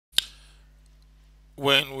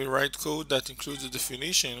when we write code that includes a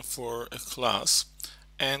definition for a class,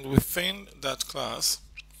 and within that class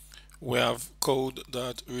we have code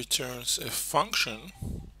that returns a function.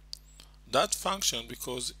 That function,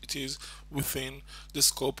 because it is within the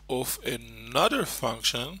scope of another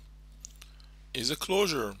function, is a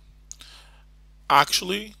closure.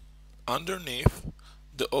 Actually, underneath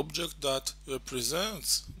the object that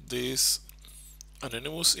represents this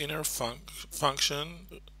anonymous inner function,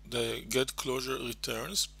 the getClosure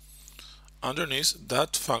returns, underneath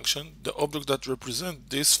that function, the object that represents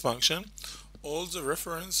this function holds a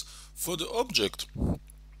reference for the object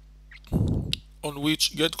on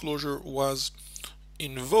which getClosure was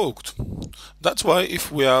invoked. That's why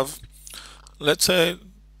if we have, let's say,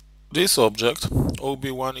 this object,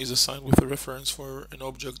 OB1 is assigned with a reference for an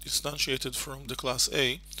object instantiated from the class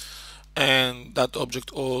A, and that object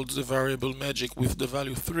holds the variable magic with the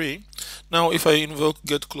value 3. Now if I invoke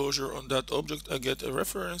getClosure on that object, I get a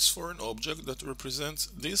reference for an object that represents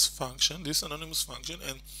this function, this anonymous function,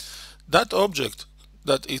 and that object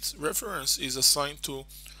that its reference is assigned to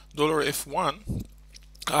 $F1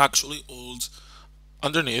 actually holds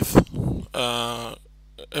underneath a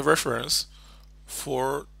reference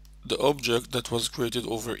for the object that was created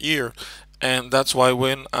over here. And that's why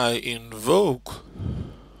when I invoke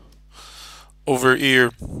over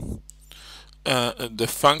here the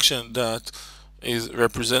function that is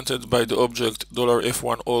represented by the object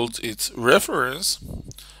 $F1 holds its reference,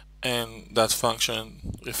 and that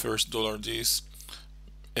function refers $this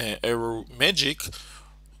error magic,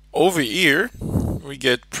 over here we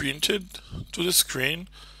get printed to the screen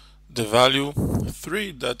the value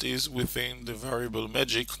 3 that is within the variable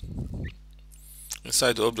magic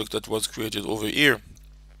inside the object that was created over here.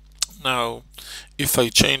 Now if I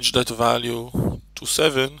change that value to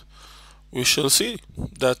 7, we shall see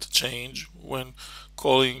that change when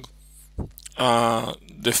calling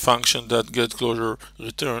the function that getClosure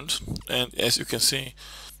returns. And as you can see,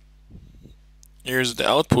 here's the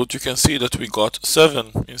output. You can see that we got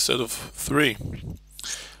 7 instead of 3.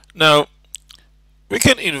 Now we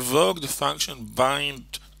can invoke the function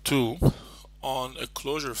bindTo on a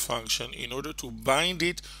closure function in order to bind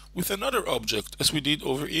it with another object, as we did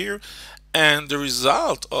over here, and the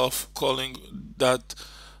result of calling that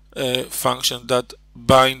function, that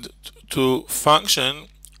bindTo function,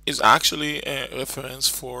 is actually a reference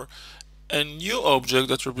for a new object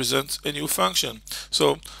that represents a new function.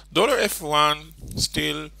 So $F1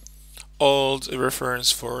 still holds a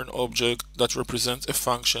reference for an object that represents a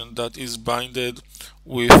function that is binded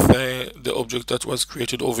with the object that was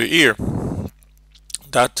created over here.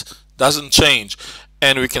 That doesn't change,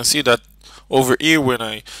 and we can see that over here when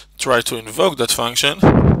I try to invoke that function,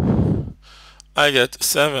 I get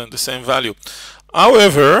 7, the same value.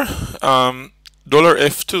 However,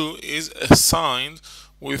 $F2 is assigned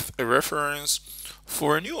with a reference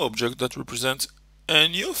for a new object that represents a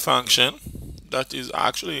new function that is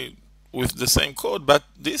actually with the same code, but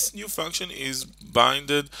this new function is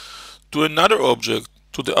binded to another object,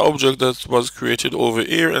 to the object that was created over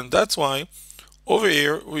here, and that's why over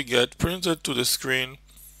here we get printed to the screen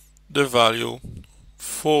the value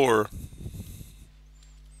 4.